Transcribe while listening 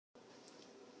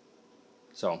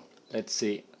So let's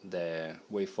see the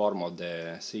waveform of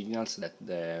the signals that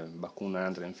the Bakon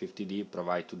 950D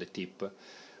provide to the tip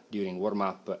during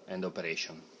warm-up and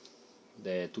operation.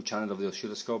 The two channels of the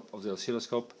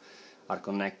oscilloscope are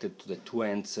connected to the two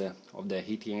ends of the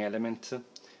heating element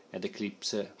and the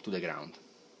clips to the ground.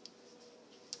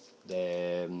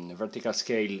 The vertical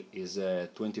scale is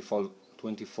 20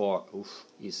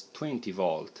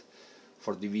 volt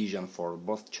for division for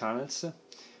both channels,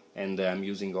 and I'm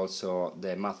using also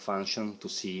the math function to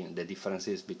see the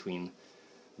differences between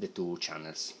the two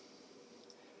channels.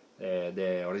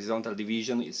 The horizontal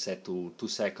division is set to 2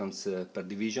 seconds per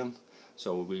division,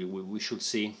 so we should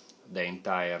see the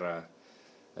entire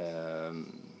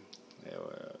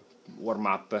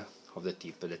warm-up of the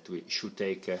tip that we should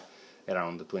take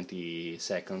around 20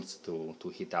 seconds to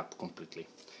heat up completely.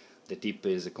 The tip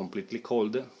is completely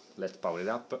cold. Let's power it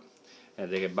up. And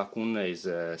the Bakon is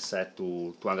set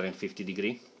to 250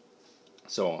 degrees,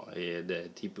 so the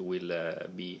tip will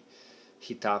be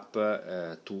heat up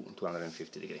to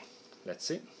 250 degrees. Let's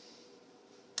see.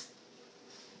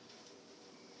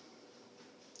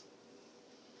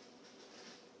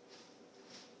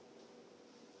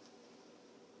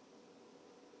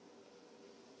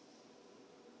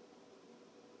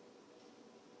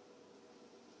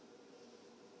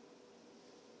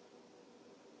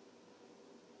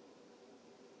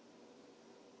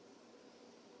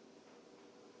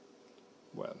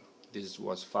 Well, this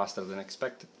was faster than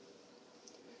expected.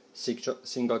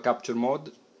 Single capture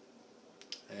mode.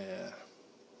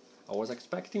 I was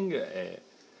expecting a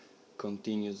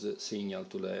continuous signal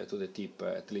to the tip,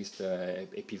 at least a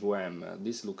PWM.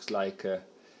 This looks like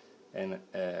an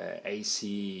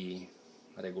AC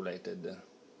regulated.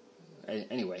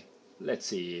 Anyway, let's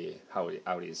see how it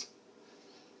is.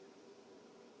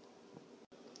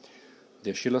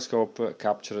 The oscilloscope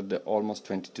captured almost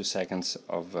 22 seconds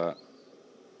of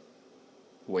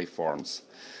waveforms.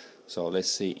 So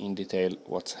let's see in detail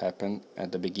what's happened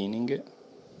at the beginning.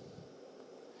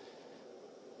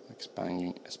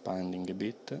 Expanding a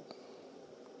bit.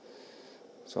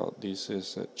 So this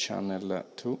is channel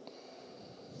 2.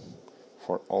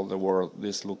 For all the world,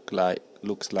 this looks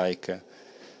like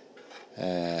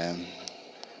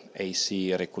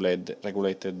AC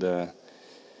regulated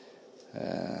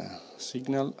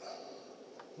signal.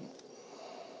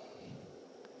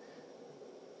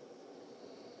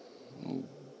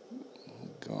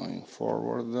 Going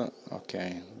forward,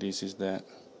 okay, this is the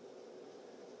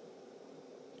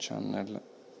channel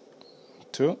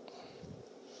 2.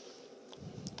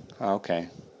 Okay,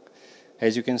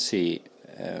 as you can see,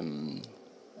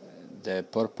 the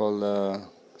purple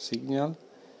signal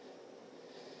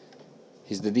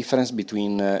is the difference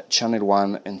between channel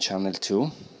 1 and channel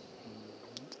 2,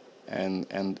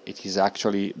 and it is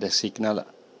actually the signal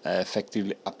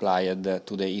effectively applied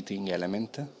to the heating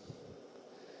element.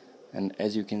 And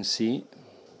as you can see,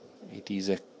 it is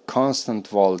a constant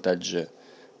voltage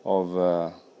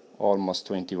of almost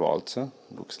 20 volts,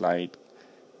 looks like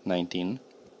 19.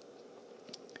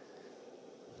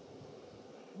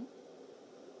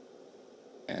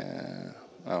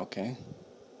 Okay,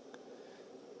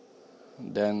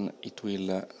 then it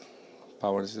will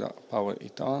power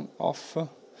it on, off.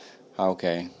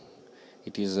 Okay,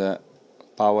 it is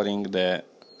powering the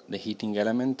heating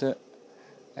element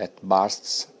at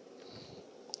bursts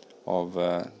of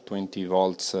 20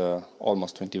 volts,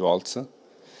 almost 20 volts,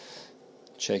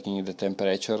 checking the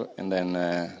temperature, and then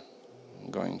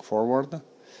going forward.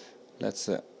 Let's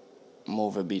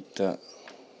move a bit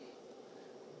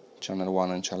channel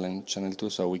 1 and channel 2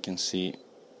 so we can see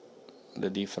the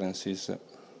differences a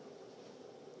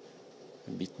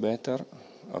bit better.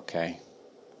 Okay,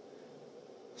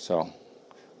 so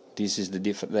this is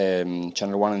the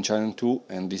channel 1 and channel 2,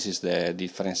 and this is the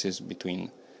difference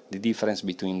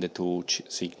between the two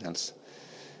signals.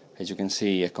 As you can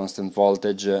see, a constant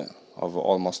voltage of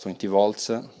almost 20 volts,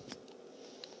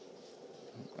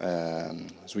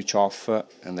 switch off,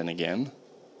 and then again.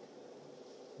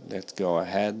 Let's go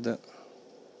ahead.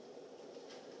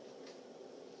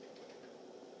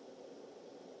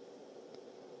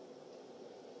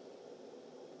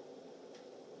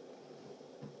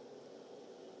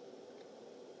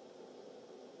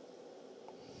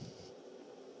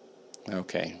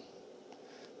 Okay,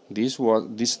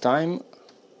 this time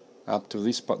up to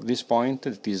this point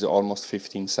it is almost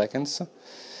 15 seconds.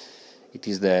 It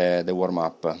is the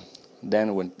warm-up.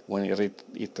 Then when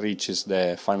it reaches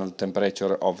the final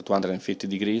temperature of 250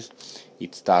 degrees,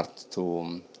 it starts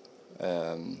to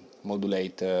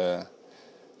modulate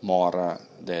more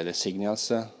the signals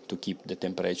to keep the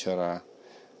temperature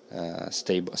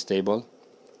stable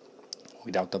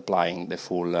without applying the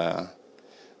full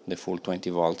the full 20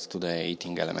 volts to the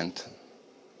heating element.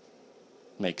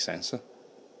 Makes sense.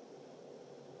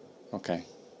 Okay.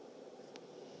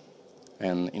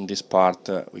 And in this part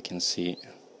we can see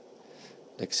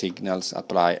the signal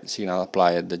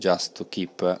applied just to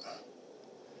keep the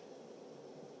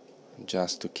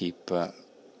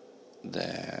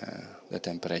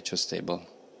temperature stable.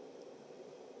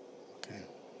 Okay,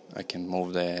 I can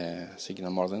move the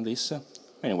signal more than this.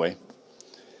 Anyway,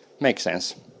 makes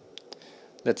sense.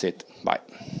 That's it. Bye.